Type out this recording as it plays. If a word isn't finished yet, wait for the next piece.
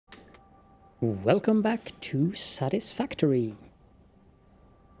Welcome back to Satisfactory.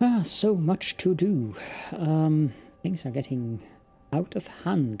 So much to do. Things are getting out of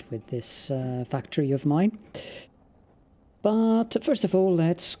hand with this factory of mine. But first of all,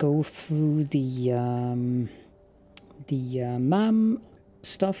 let's go through the MAM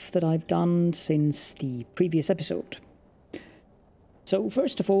stuff that I've done since the previous episode. So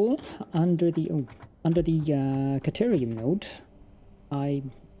first of all, under the Caterium node,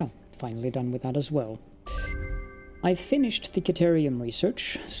 I'm finally done with that as well. I've finished the Caterium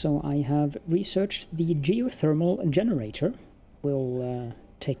research, so I have researched the geothermal generator. We'll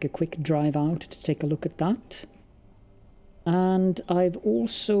take a quick drive out to take a look at that. And I've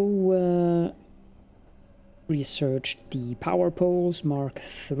also researched the power poles Mark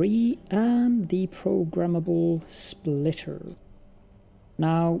III and the programmable splitter.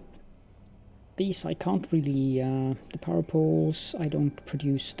 Now, these I can't really, the power poles, I don't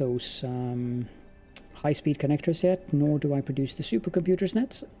produce those high-speed connectors yet, nor do I produce the supercomputers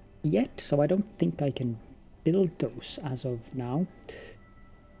nets yet, so I don't think I can build those as of now.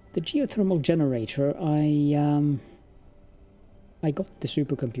 The geothermal generator, I got the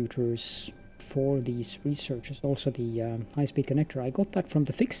supercomputers for these researches, also the high-speed connector. I got that from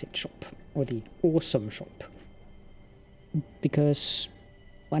the Fix-It shop, or the Awesome shop, because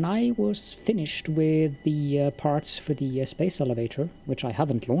when I was finished with the parts for the space elevator, which I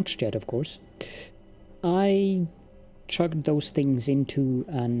haven't launched yet, of course, I chugged those things into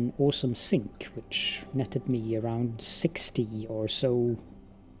an Awesome Sync, which netted me around 60 or so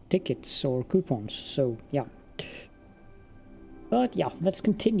tickets or coupons, so yeah. But yeah, let's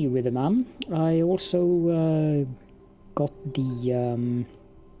continue with the MAM. I also got the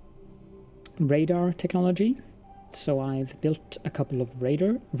radar technology. So I've built a couple of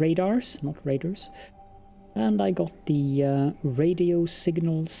radars, not radars, and I got the radio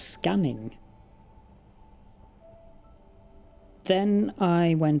signal scanning. Then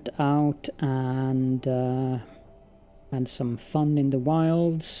I went out and had some fun in the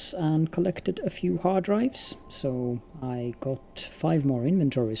wilds and collected a few hard drives. So I got 5 more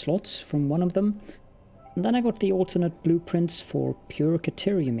inventory slots from one of them. And then I got the alternate blueprints for pure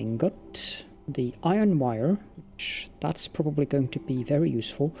Caterium ingot, the iron wire, which that's probably going to be very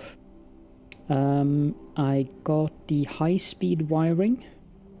useful. I got the high-speed wiring,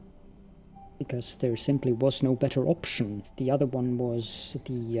 because there simply was no better option. The other one was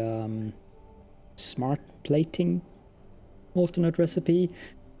the smart plating alternate recipe,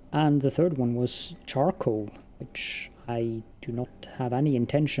 and the third one was charcoal, which I do not have any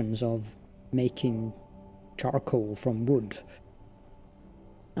intentions of making charcoal from wood.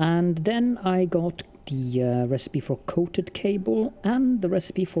 And then I got the recipe for coated cable and the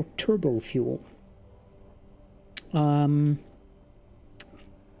recipe for turbo fuel. In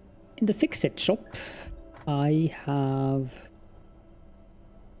the Fix-It shop, I have...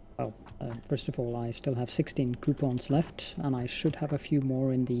 Well, first of all, I still have 16 coupons left, and I should have a few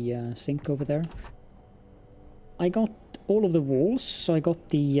more in the sink over there. I got all of the walls, so I got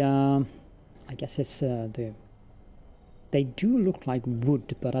the... I guess it's the... They do look like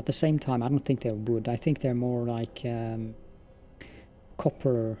wood, but at the same time, I don't think they're wood. I think they're more like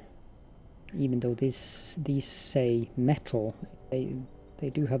copper, even though these say metal. They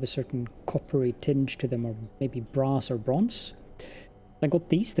do have a certain coppery tinge to them, or maybe brass or bronze. I got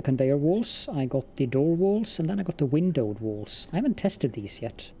these, the conveyor walls, I got the door walls, and then I got the windowed walls. I haven't tested these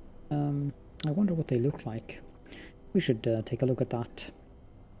yet. I wonder what they look like. We should take a look at that.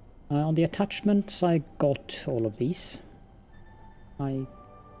 On the attachments, I got all of these. I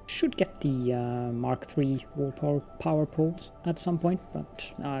should get the Mark III wall power poles at some point,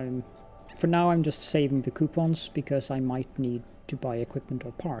 but for now I'm just saving the coupons because I might need to buy equipment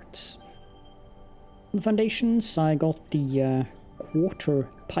or parts. On the foundations, I got the quarter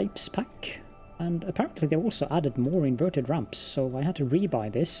pipes pack, and apparently they also added more inverted ramps, so I had to rebuy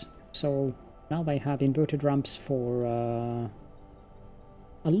this. So now they have inverted ramps for a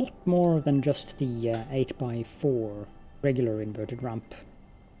lot more than just the 8x4 regular inverted ramp.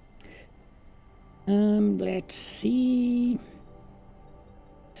 Let's see.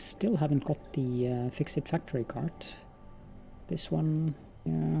 Still haven't got the Fix-It factory cart. This one,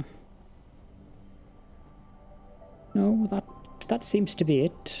 yeah. No, that seems to be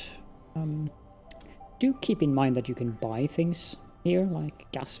it. Do keep in mind that you can buy things here, like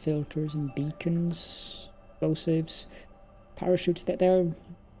gas filters and beacons, explosives, parachutes. You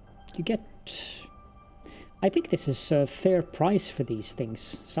get... I think this is a fair price for these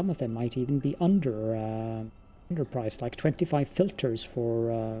things. Some of them might even be underpriced, like 25 filters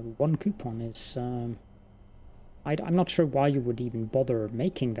for 1 coupon is... I'm not sure why you would even bother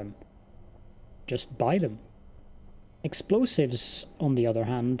making them. just buy them. Explosives, on the other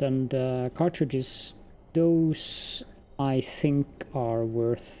hand, and cartridges, those I think are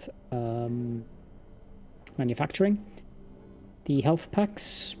worth manufacturing. The health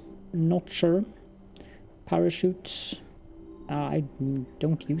packs, not sure. Parachutes, I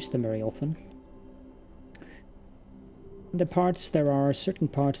don't use them very often. The parts, there are certain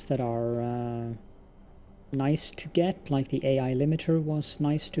parts that are nice to get, like the AI limiter was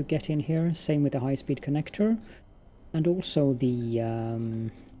nice to get in here, same with the high-speed connector, and also the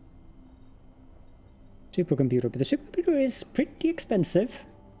supercomputer. But the supercomputer is pretty expensive.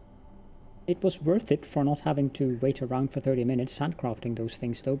 It was worth it for not having to wait around for 30 minutes handcrafting those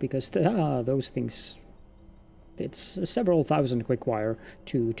things, though, because those things, it's several thousand quick wire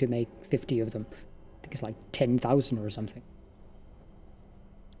to make 50 of them. I think it's like 10,000 or something.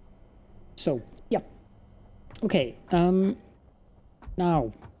 So, yeah. Okay,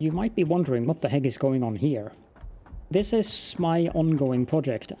 now, you might be wondering what the heck is going on here. This is my ongoing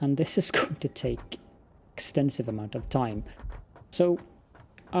project, and this is going to take extensive amount of time. So,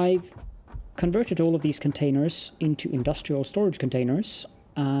 I've converted all of these containers into industrial storage containers,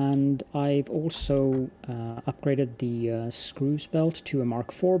 and I've also upgraded the screws belt to a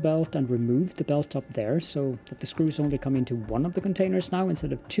Mark IV belt and removed the belt up there so that the screws only come into one of the containers now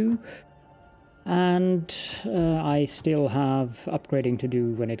instead of two. And I still have upgrading to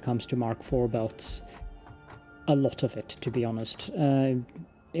do when it comes to Mark IV belts. A lot of it, to be honest.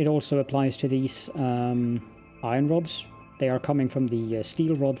 It also applies to these iron rods. They are coming from the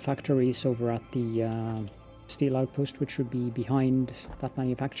steel rod factories over at the steel outpost, which should be behind that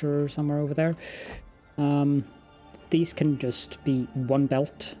manufacturer somewhere over there. These can just be one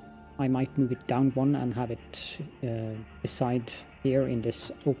belt. I might move it down one and have it beside here in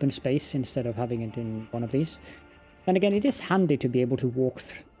this open space instead of having it in one of these. And again, it is handy to be able to walk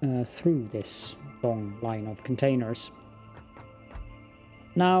through this long line of containers.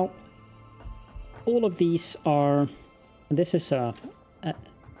 Now, all of these are, and this is a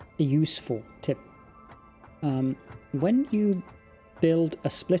useful tip. When you build a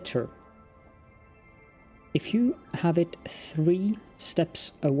splitter, if you have it 3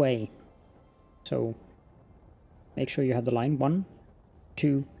 steps away, so make sure you have the line 1,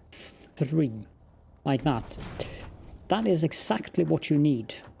 2, 3, like that. That is exactly what you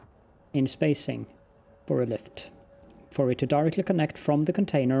need in spacing for a lift, for it to directly connect from the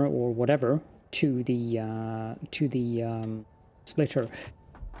container or whatever to the splitter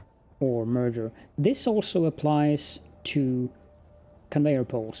or merger. This also applies to conveyor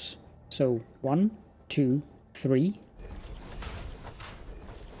poles. So 1, 2, 3.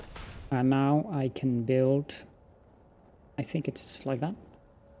 And now I can build, I think it's like that.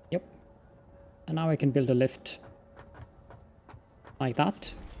 Yep. And now I can build a lift like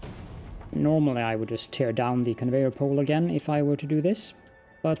that. Normally I would just tear down the conveyor pole again if I were to do this.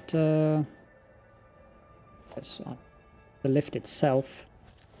 But yes, the lift itself,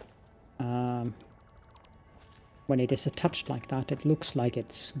 when it is attached like that, it looks like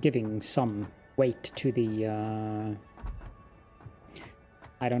it's giving some weight to the,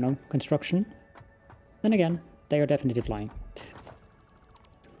 I don't know, construction. Then again, they are definitely flying.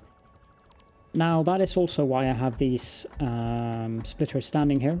 Now, that is also why I have these splitters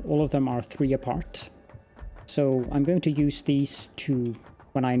standing here. All of them are 3 apart. So I'm going to use these to,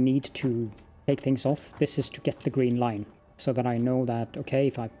 when I need to take things off, this is to get the green line. So that I know that, okay,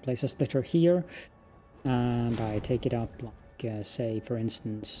 if I place a splitter here, and I take it up, like, say, for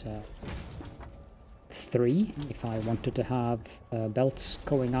instance, 3, if I wanted to have belts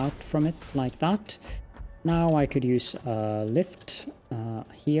going out from it, like that. Now I could use a lift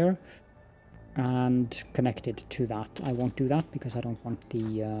here, and connect it to that. I won't do that because I don't want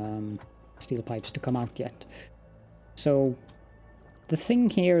the steel pipes to come out yet. So the thing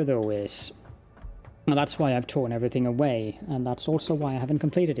here though is, and that's why I've torn everything away, and that's also why I haven't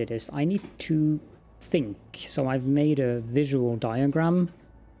completed it, is I need to think. So I've made a visual diagram,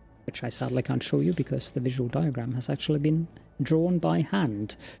 which I sadly can't show you because the visual diagram has actually been drawn by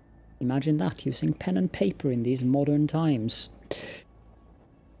hand. Imagine that, using pen and paper in these modern times.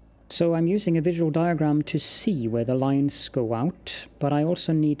 So I'm using a visual diagram to see where the lines go out, but I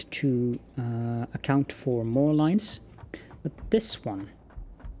also need to account for more lines. But this one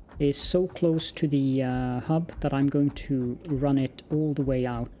is so close to the hub that I'm going to run it all the way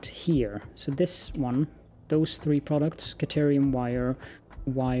out here. So this one, those 3 products, Caterium wire,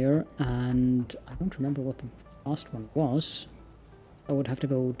 and I don't remember what the last one was. I would have to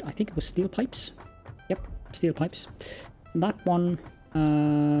go, I think it was steel pipes. Yep, steel pipes. And that one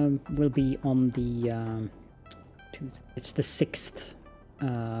will be on the it's the 6th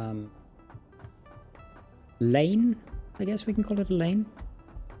lane. I guess we can call it a lane.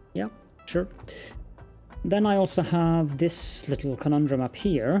 Yeah, sure. Then I also have this little conundrum up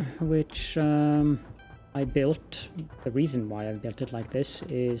here, which I built. The reason why I built it like this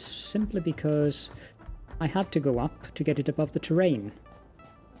is simply because I had to go up to get it above the terrain.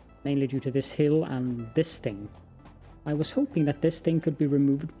 Mainly due to this hill and this thing. I was hoping that this thing could be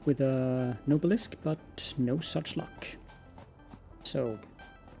removed with a Nobelisk, but no such luck. So,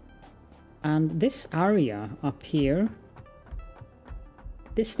 and this area up here,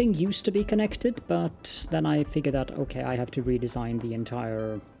 this thing used to be connected, but then I figured out, okay, I have to redesign the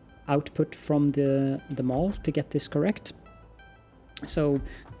entire output from the mall to get this correct. So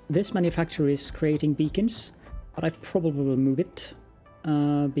this manufacturer is creating beacons, but I probably will move it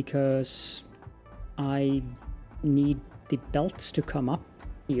because I need the belts to come up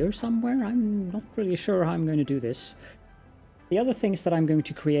here somewhere. I'm not really sure how I'm going to do this. The other things that I'm going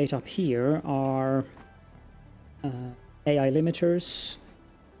to create up here are AI limiters.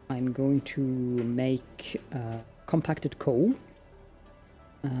 I'm going to make compacted coal.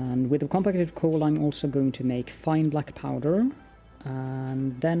 And with the compacted coal I'm also going to make fine black powder.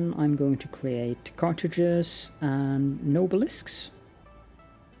 And then I'm going to create cartridges and Nobelisks.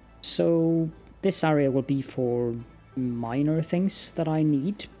 So this area will be for minor things that I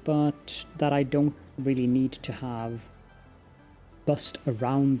need, but that I don't really need to have bust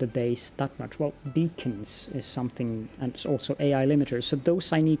around the base that much. Well, beacons is something, and it's also AI limiters, so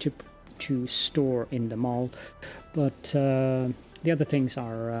those I need to store in the mall. But the other things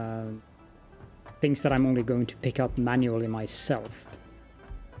are things that I'm only going to pick up manually myself.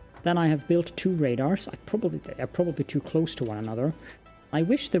 Then I have built 2 radars. They're probably too close to one another. I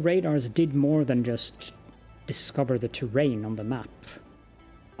wish the radars did more than just discover the terrain on the map.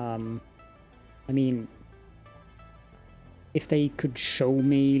 I mean, if they could show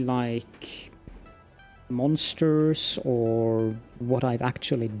me, like, monsters or what I've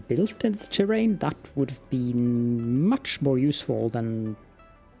actually built in the terrain, that would have been much more useful than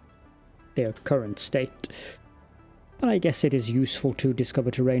their current state. But I guess it is useful to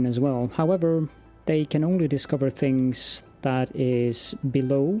discover terrain as well. However, they can only discover things that is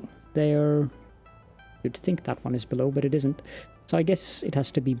below their... You'd think that one is below, but it isn't. So I guess it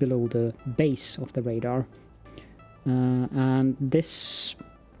has to be below the base of the radar. And this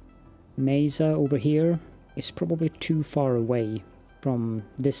mesa over here is probably too far away from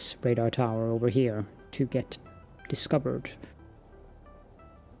this radar tower over here to get discovered.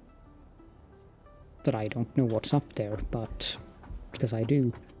 That I don't know what's up there, but because I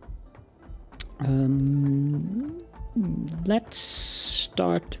do. Let's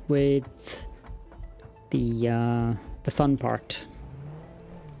start with the fun part,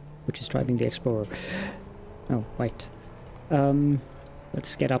 which is driving the Explorer. Oh, wait.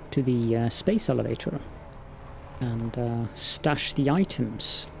 Let's get up to the space elevator and stash the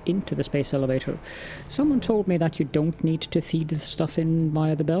items into the space elevator. Someone told me that you don't need to feed the stuff in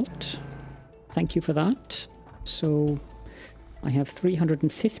via the belt. Thank you for that. So I have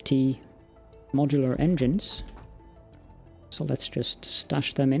 350 modular engines. So let's just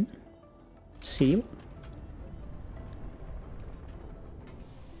stash them in. Seal.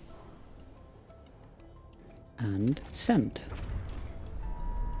 And send.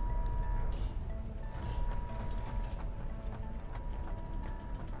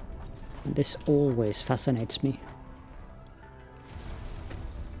 And this always fascinates me.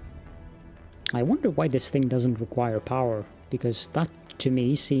 I wonder why this thing doesn't require power, because that to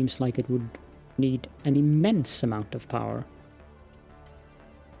me seems like it would need an immense amount of power.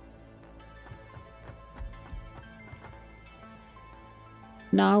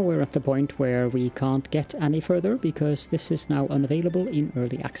 Now we're at the point where we can't get any further because this is now unavailable in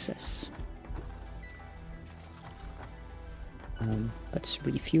early access. Let's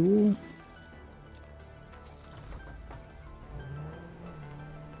refuel.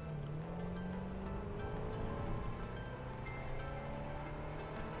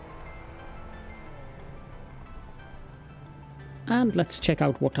 And let's check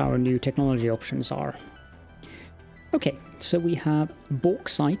out what our new technology options are. Okay, so we have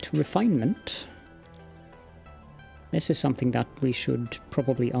bauxite refinement. This is something that we should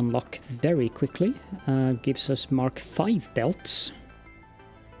probably unlock very quickly. Gives us Mark 5 belts.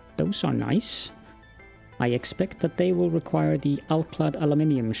 Those are nice. I expect that they will require the alclad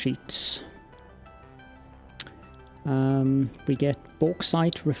aluminium sheets. We get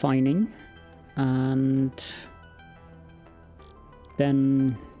bauxite refining, and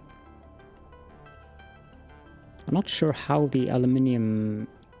then I'm not sure how the aluminium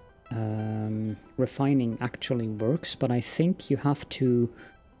refining actually works, but I think you have to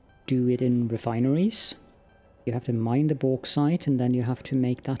do it in refineries. You have to mine the bauxite, and then you have to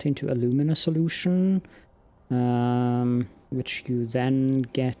make that into alumina solution, which you then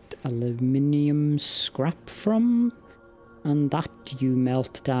get aluminium scrap from, and that you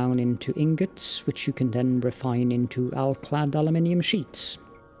melt down into ingots, which you can then refine into alclad aluminium sheets.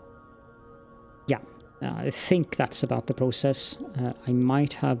 Yeah, I think that's about the process. I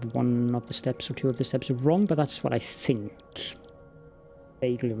might have one of the steps or two of the steps wrong, but that's what I think.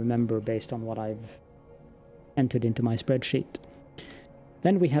 Vaguely remember based on what I've entered into my spreadsheet.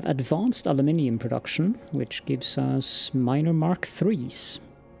 Then we have advanced aluminium production, which gives us minor Mark IIIs.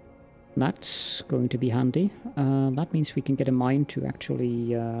 That's going to be handy. That means we can get a mine to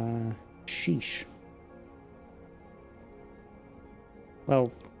actually... sheesh.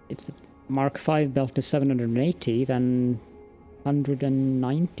 Well, if the Mark V belt is 780, then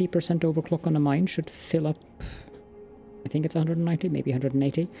 190% overclock on a mine should fill up... I think it's 190, maybe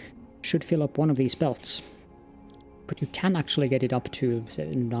 180. Should fill up one of these belts. But you can actually get it up to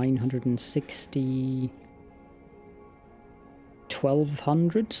 960...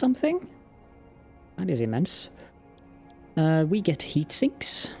 1200 something? That is immense. We get heat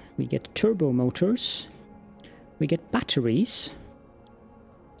sinks, we get turbo motors, we get batteries.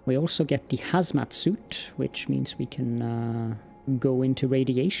 We also get the hazmat suit, which means we can go into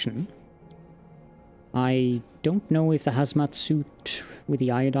radiation. I don't know if the hazmat suit with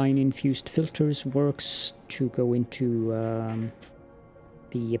the iodine-infused filters works to go into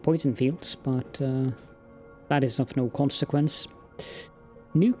the poison fields, but that is of no consequence.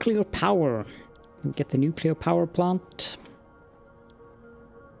 Nuclear power. We get the nuclear power plant.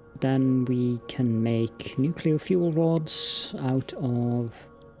 Then we can make nuclear fuel rods out of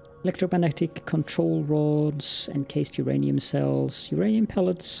electromagnetic control rods, encased uranium cells, uranium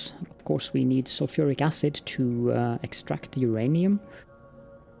pellets. Of course, we need sulfuric acid to extract the uranium,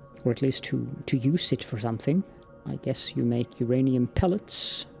 or at least to use it for something. I guess you make uranium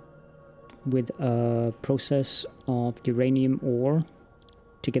pellets with a process of uranium ore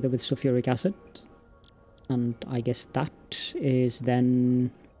together with sulfuric acid, and I guess that is then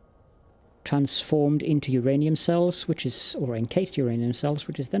transformed into uranium cells, which is, or encased uranium cells,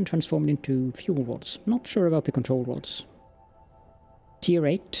 which is then transformed into fuel rods. Not sure about the control rods. Tier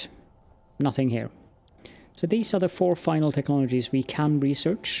 8, nothing here. So these are the 4 final technologies we can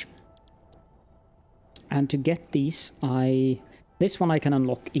research. And to get these, this one I can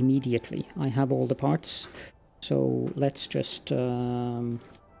unlock immediately. I have all the parts. So let's just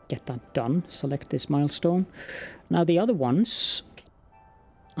get that done. Select this milestone. Now the other ones,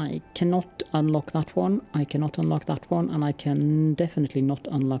 I cannot unlock that one, I cannot unlock that one, and I can definitely not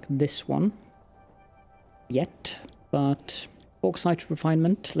unlock this one yet. But bauxite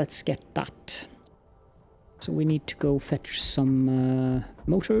refinement, let's get that. So we need to go fetch some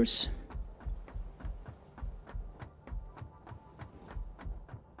motors.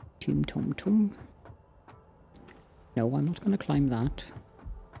 Tim tom tom. No, I'm not going to climb that.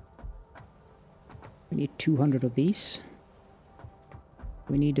 We need 200 of these.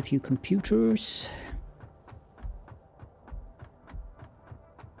 We need a few computers.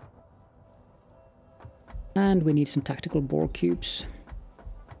 And we need some tactical bore cubes.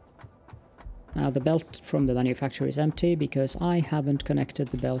 Now the belt from the manufacturer is empty because I haven't connected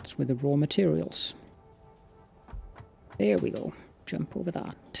the belts with the raw materials. There we go. Jump over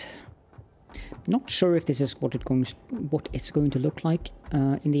that. Not sure if this is what it's going to look like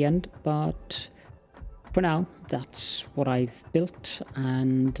in the end, but for now that's what I've built,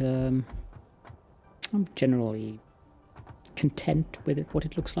 and I'm generally content with it, what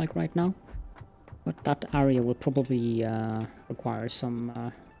it looks like right now. But that area will probably require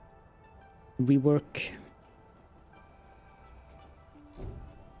some rework.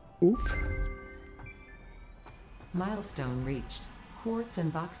 Oof. Milestone reached. Quartz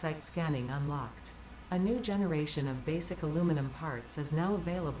and bauxite scanning unlocked. A new generation of basic aluminum parts is now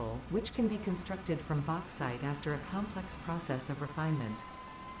available, which can be constructed from bauxite after a complex process of refinement.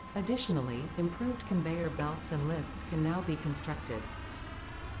 Additionally, improved conveyor belts and lifts can now be constructed.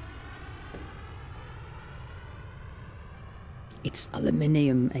 It's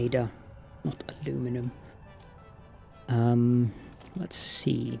aluminium, Ada, not aluminum. Let's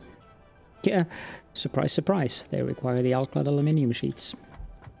see. Yeah, surprise, surprise, they require the alclad aluminium sheets.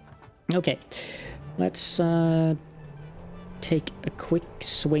 Okay, let's take a quick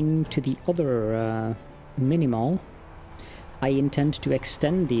swing to the other mini-mall. I intend to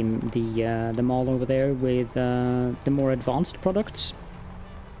extend the mall over there with the more advanced products.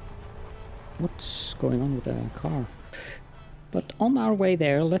 What's going on with the car? But on our way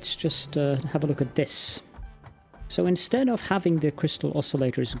there, let's just have a look at this. So instead of having the crystal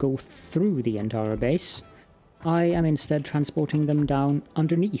oscillators go through the entire base, I am instead transporting them down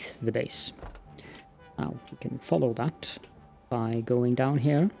underneath the base. Now, you can follow that by going down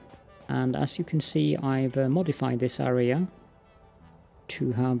here. And as you can see, I've modified this area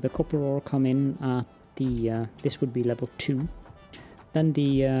to have the copper ore come in at the... this would be level 2. Then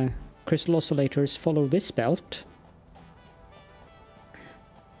the crystal oscillators follow this belt.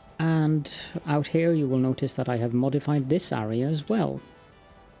 And out here you will notice that I have modified this area as well.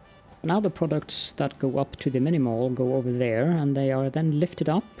 Now the products that go up to the mini-mall go over there, and they are then lifted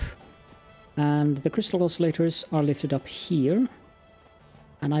up. And the crystal oscillators are lifted up here.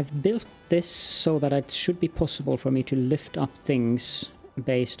 And I've built this so that it should be possible for me to lift up things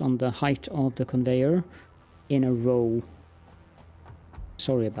based on the height of the conveyor in a row.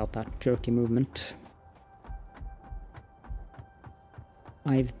 Sorry about that jerky movement.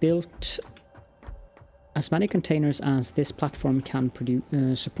 I've built as many containers as this platform can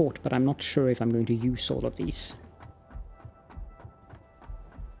support, but I'm not sure if I'm going to use all of these.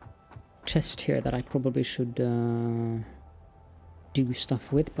 Chest here that I probably should do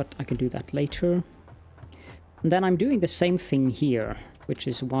stuff with, but I can do that later. And then I'm doing the same thing here, which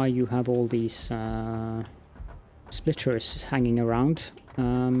is why you have all these splitters hanging around.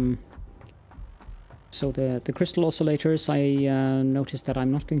 So the crystal oscillators, I noticed that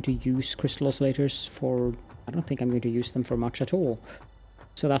I'm not going to use crystal oscillators for... I don't think I'm going to use them for much at all.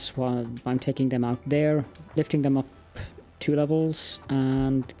 So that's why I'm taking them out there, lifting them up 2 levels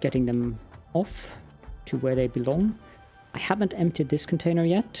and getting them off to where they belong. I haven't emptied this container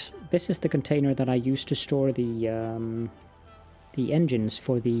yet. This is the container that I used to store the engines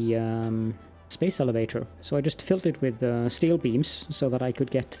for the space elevator. So I just filled it with steel beams so that I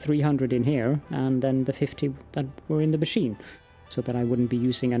could get 300 in here and then the 50 that were in the machine, so that I wouldn't be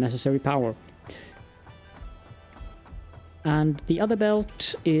using unnecessary power. And the other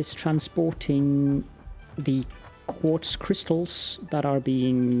belt is transporting the quartz crystals that are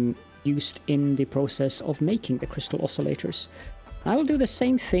being used in the process of making the crystal oscillators. I will do the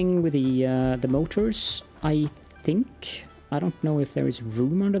same thing with the motors, I think. I don't know if there is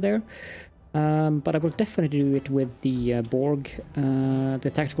room under there, but I will definitely do it with the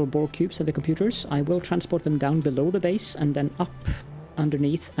the tactical Borg cubes and the computers. I will transport them down below the base and then up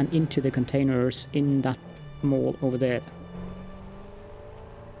underneath and into the containers in that mall over there.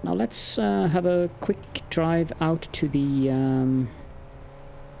 Now let's have a quick drive out to the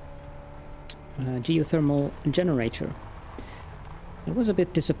geothermal generator. I was a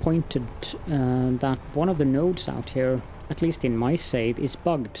bit disappointed that one of the nodes out here, at least in my save, is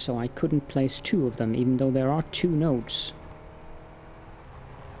bugged, so I couldn't place 2 of them, even though there are 2 nodes.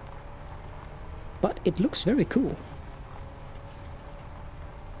 But it looks very cool.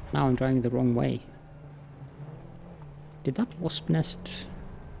 Now I'm driving the wrong way. Did that wasp nest...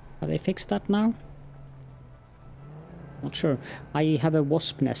 Have they fixed that now? Not sure. I have a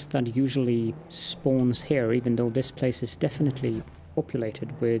wasp nest that usually spawns here, even though this place is definitely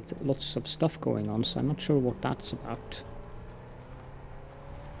populated with lots of stuff going on, so I'm not sure what that's about.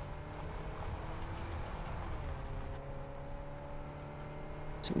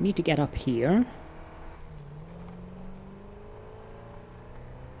 So we need to get up here.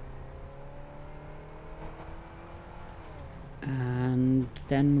 And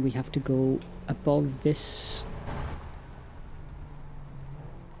then we have to go above this...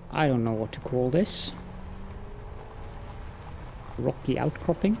 I don't know what to call this. Rocky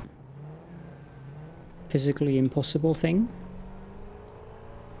outcropping. Physically impossible thing.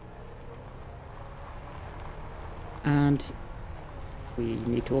 And we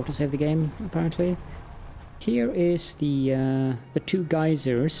need to autosave the game, apparently. Here is the 2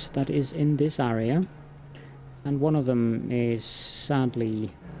 geysers that is in this area. And one of them is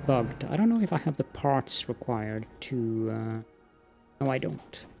sadly bugged. I don't know if I have the parts required to... No, I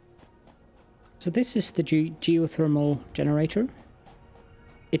don't. So this is the geothermal generator.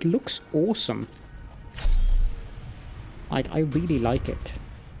 It looks awesome. I really like it.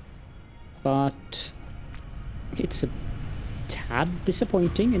 But it's a tad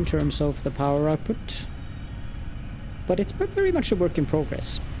disappointing in terms of the power output. But it's very much a work in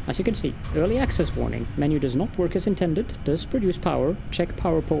progress. As you can see, early access warning. Menu does not work as intended, does produce power. Check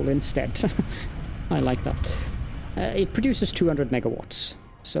power pole instead. I like that. It produces 200 megawatts.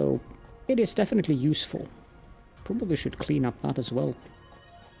 So... it is definitely useful. Probably should clean up that as well.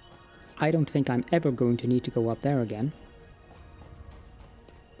 I don't think I'm ever going to need to go up there again.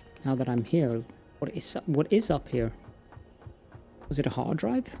 Now that I'm here, what is up here? Was it a hard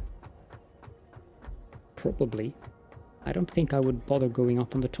drive? Probably. I don't think I would bother going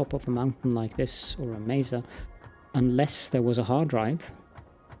up on the top of a mountain like this, or a mesa, unless there was a hard drive.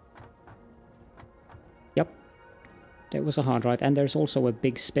 Yep, there was a hard drive, and there's also a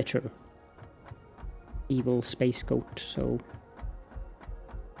big spitter. Evil space goat, so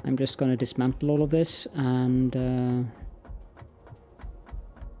I'm just gonna dismantle all of this and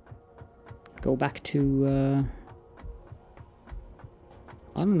go back to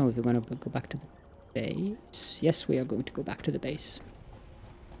I don't know if we're gonna go back to the base. Yes, we are going to go back to the base.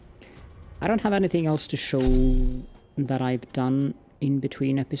 I don't have anything else to show that I've done in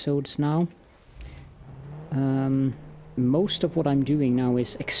between episodes now. Most of what I'm doing now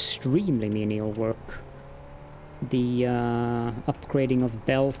is extremely menial work. The upgrading of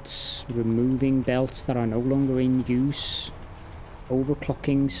belts, removing belts that are no longer in use,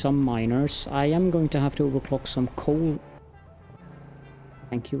 overclocking some miners. I am going to have to overclock some coal.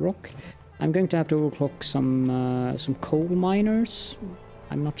 Thank you, Rock. I'm going to have to overclock some coal miners.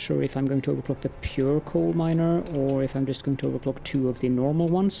 I'm not sure if I'm going to overclock the pure coal miner or if I'm just going to overclock 2 of the normal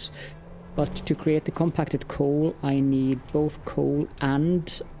ones. But to create the compacted coal, I need both coal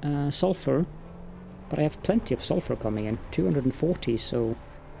and sulfur. But I have plenty of sulfur coming in, 240, so...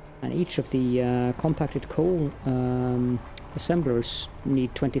 And each of the compacted coal assemblers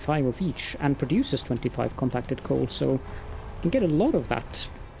need 25 of each, and produces 25 compacted coal, so I can get a lot of that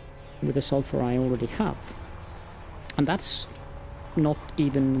with the sulfur I already have. And that's not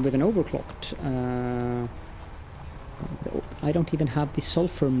even with an overclocked... I don't even have the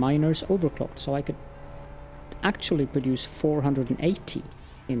sulfur miners overclocked, so I could actually produce 480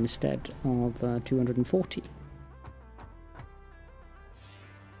 instead of 240.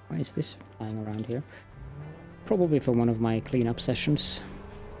 Why is this lying around here? Probably for one of my cleanup sessions.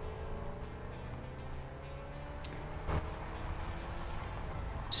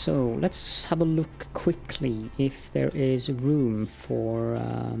 So let's have a look quickly if there is room for...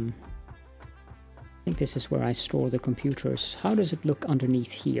 I think this is where I store the computers. How does it look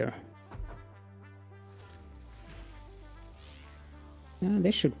underneath here?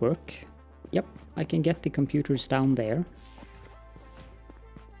 This should work. Yep, I can get the computers down there.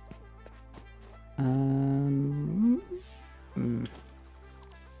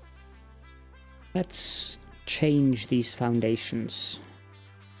 Let's change these foundations.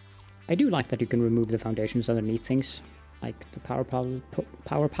 I do like that you can remove the foundations underneath things. Like the power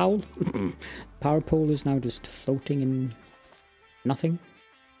pole is now just floating in nothing.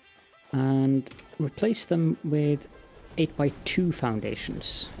 And replace them with 8x2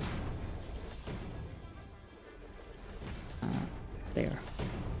 foundations. There.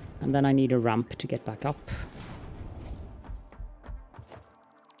 And then I need a ramp to get back up.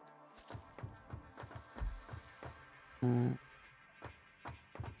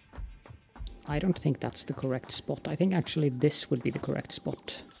 I don't think that's the correct spot. I think actually this would be the correct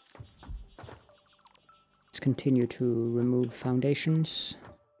spot. Let's continue to remove foundations.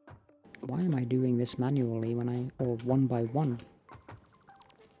 Why am I doing this manually or one by one?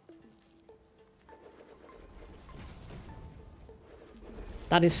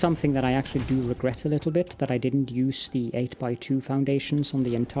 That is something that I actually do regret a little bit, that I didn't use the 8x2 foundations on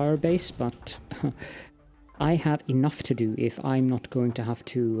the entire base, but I have enough to do if I'm not going to have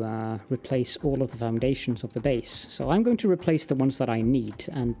to replace all of the foundations of the base. So I'm going to replace the ones that I need,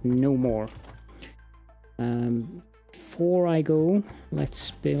 and no more. Before I go,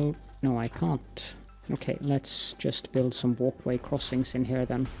 let's build... No, I can't. Okay, let's just build some walkway crossings in here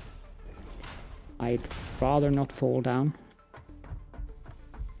then. I'd rather not fall down.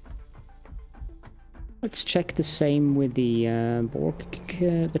 Let's check the same with the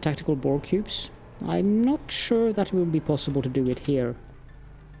the tactical Borg cubes. I'm not sure that it will be possible to do it here.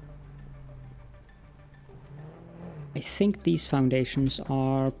 I think these foundations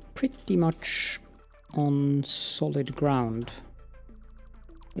are pretty much on solid ground.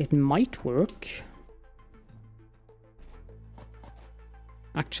 It might work.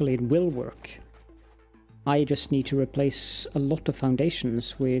 Actually, it will work. I just need to replace a lot of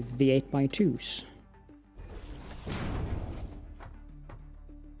foundations with the 8x2s.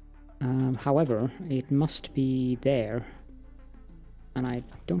 However, it must be there, and I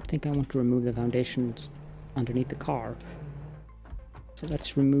don't think I want to remove the foundations underneath the car. So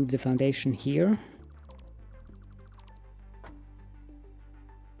let's remove the foundation here.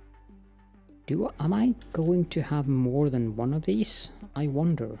 Am I going to have more than one of these? I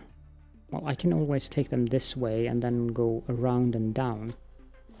wonder. Well, I can always take them this way and then go around and down.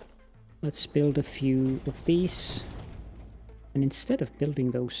 Let's build a few of these. And instead of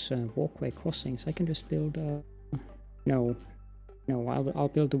building those walkway crossings, I can just build... No,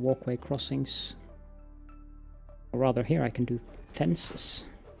 I'll build the walkway crossings. Or rather, here I can do fences.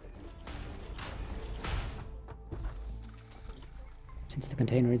 Since the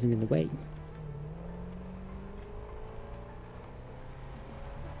container isn't in the way.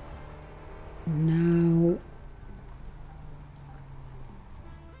 Now,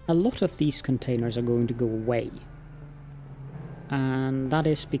 a lot of these containers are going to go away. And that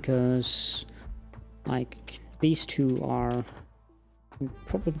is because, like, these two are... I'm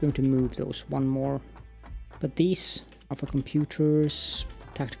probably going to move those one more. But these are for computers,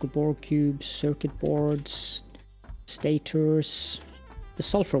 tactical board cubes, circuit boards, stators. The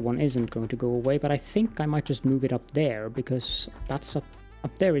sulfur one isn't going to go away, but I think I might just move it up there, because that's up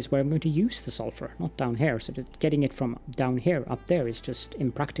there is where I'm going to use the sulfur, not down here. So that getting it from down here up there is just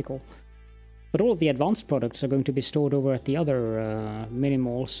impractical. But all of the advanced products are going to be stored over at the other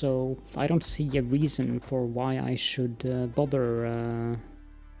mini-mall, so I don't see a reason for why I should bother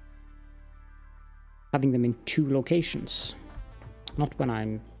having them in two locations. Not when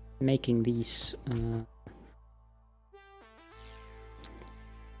I'm making these,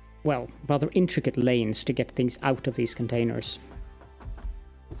 well, rather intricate lanes to get things out of these containers.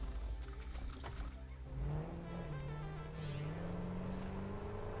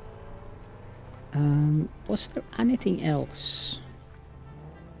 Was there anything else?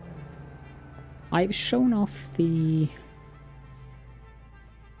 I've shown off the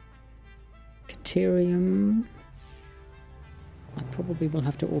Caterium. I probably will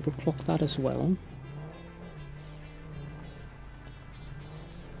have to overclock that as well.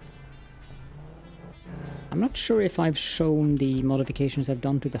 I'm not sure if I've shown the modifications I've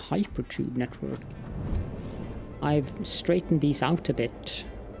done to the hypertube network. I've straightened these out a bit.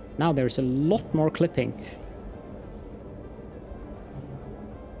 Now there's a lot more clipping.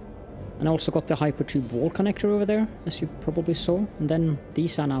 And I also got the hypertube wall connector over there, as you probably saw. And then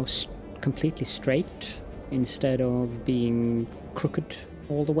these are now completely straight, instead of being crooked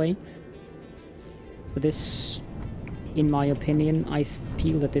all the way. For this, in my opinion, I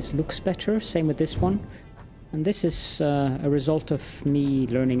feel that this looks better. Same with this one. And this is a result of me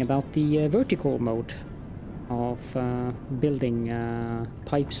learning about the vertical mode of building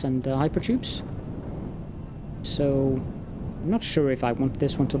pipes and hypertubes. So I'm not sure if I want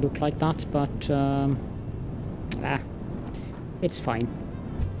this one to look like that, but it's fine.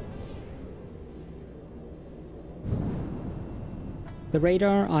 The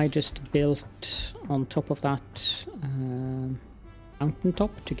radar I just built on top of that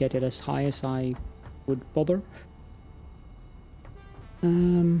mountaintop to get it as high as I would bother. For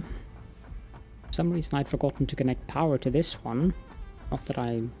some reason I'd forgotten to connect power to this one. Not that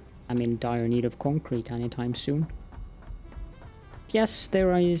I am in dire need of concrete anytime soon. Yes,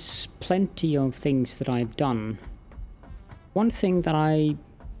 there is plenty of things that I've done. One thing that I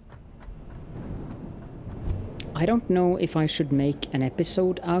don't know if I should make an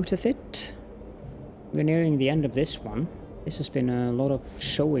episode out of it. We're nearing the end of this one. This has been a lot of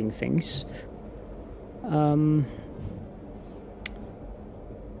showing things.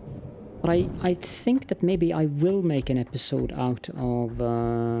 But I think that maybe I will make an episode out of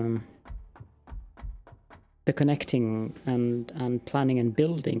the connecting and planning and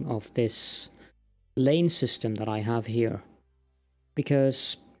building of this lane system that I have here.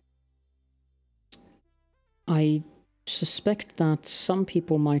 Because I suspect that some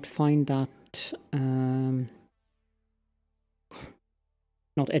people might find that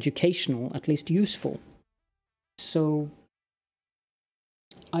not educational, at least useful. So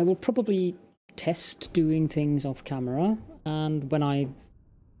I will probably test doing things off camera, and when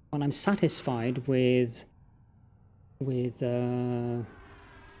I'm satisfied with what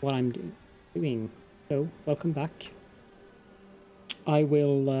I'm doing. So welcome back. I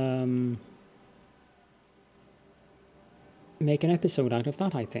will make an episode out of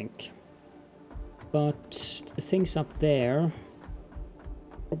that, I think. But the things up there,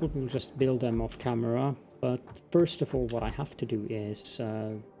 probably will just build them off camera. But first of all, what I have to do is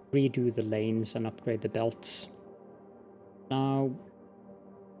redo the lanes and upgrade the belts. Now,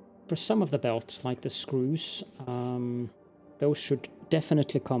 for some of the belts, like the screws, those should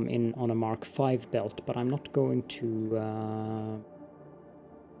definitely come in on a Mark V belt, but I'm not going to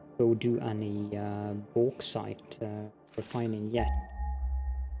go do any bauxite refining yet.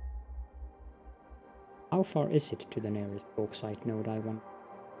 How far is it to the nearest bauxite node, I want?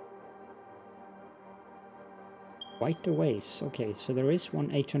 Quite a ways. Okay, so there is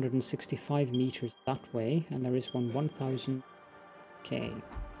one 865 meters that way, and there is one 1000. Okay.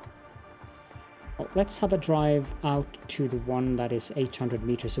 Well, let's have a drive out to the one that is 800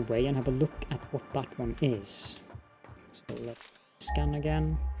 meters away and have a look at what that one is. So let's scan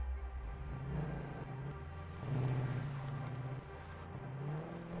again.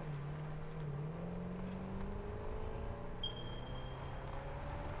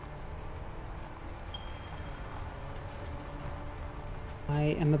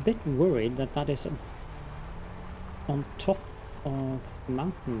 I am a bit worried that that is on top of the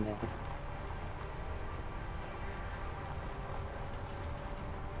mountain there.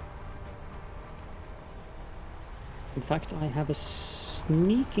 In fact, I have a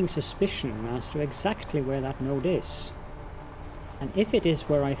sneaking suspicion as to exactly where that node is. And if it is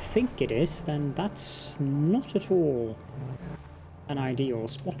where I think it is, then that's not at all an ideal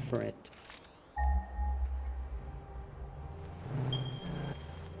spot for it.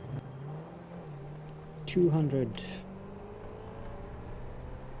 $200.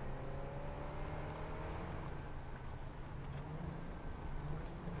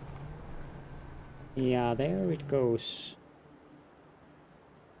 Yeah, there it goes.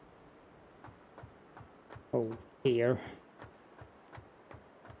 Oh dear.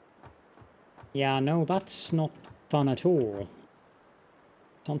 Yeah, no, that's not fun at all.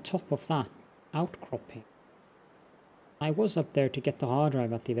 It's on top of that outcropping. I was up there to get the hard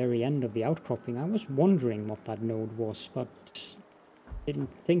drive at the very end of the outcropping. I was wondering what that node was, but didn't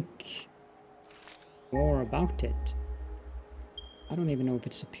think more about it. I don't even know if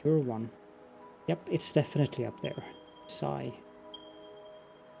it's a pure one. Yep, it's definitely up there. Sigh.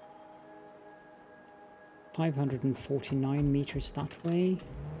 549 meters that way.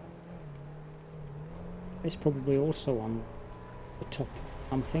 It's probably also on the top of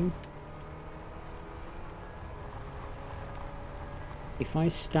something. If I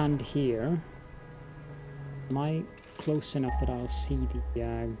stand here, am I close enough that I'll see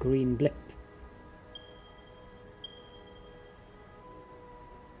the green blip?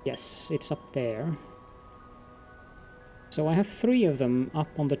 Yes, it's up there. So I have 3 of them up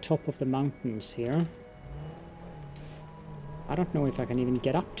on the top of the mountains here. I don't know if I can even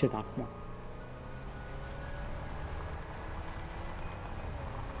get up to that one.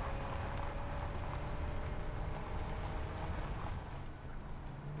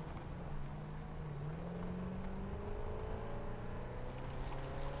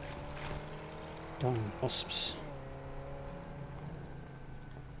 Darn wasps.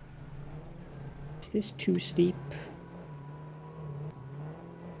 Is this too steep?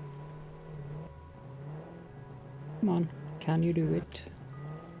 Come on, can you do it?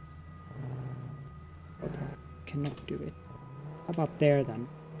 Oh, cannot do it. How about there then?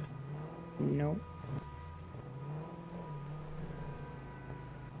 No.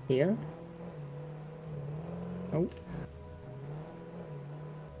 Here? Oh.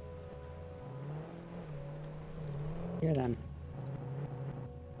 Here then.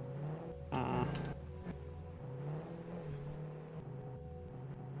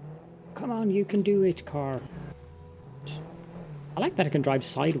 Come on, you can do it, car. I like that it can drive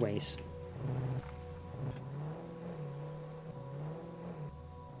sideways.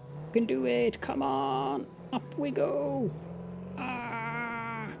 You can do it, come on! Up we go!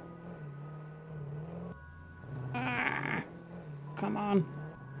 Ah! Ah! Come on!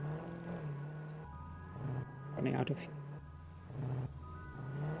 Running out of...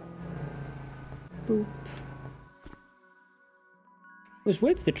 Boop. It was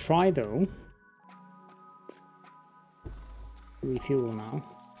worth the try though. Refuel now.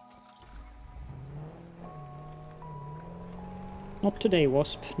 Not today,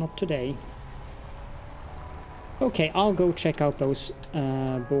 Wasp, not today. Okay, I'll go check out those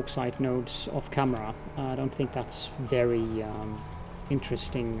bauxite nodes off camera. I don't think that's very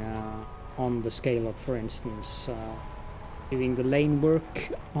interesting on the scale of, for instance, doing the lane work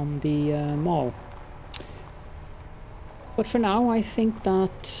on the mall. But for now, I think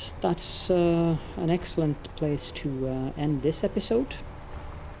that that's an excellent place to end this episode.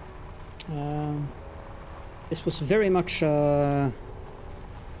 This was very much a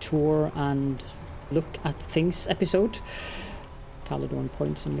tour and look at things episode. Caledorn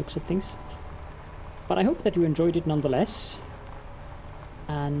points and looks at things. But I hope that you enjoyed it nonetheless.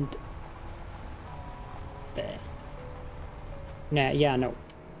 And... there. Nah, yeah, no.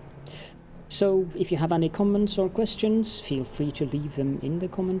 So, if you have any comments or questions, feel free to leave them in the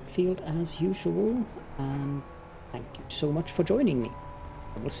comment field as usual. And thank you so much for joining me.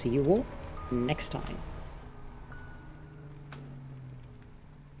 I will see you all next time.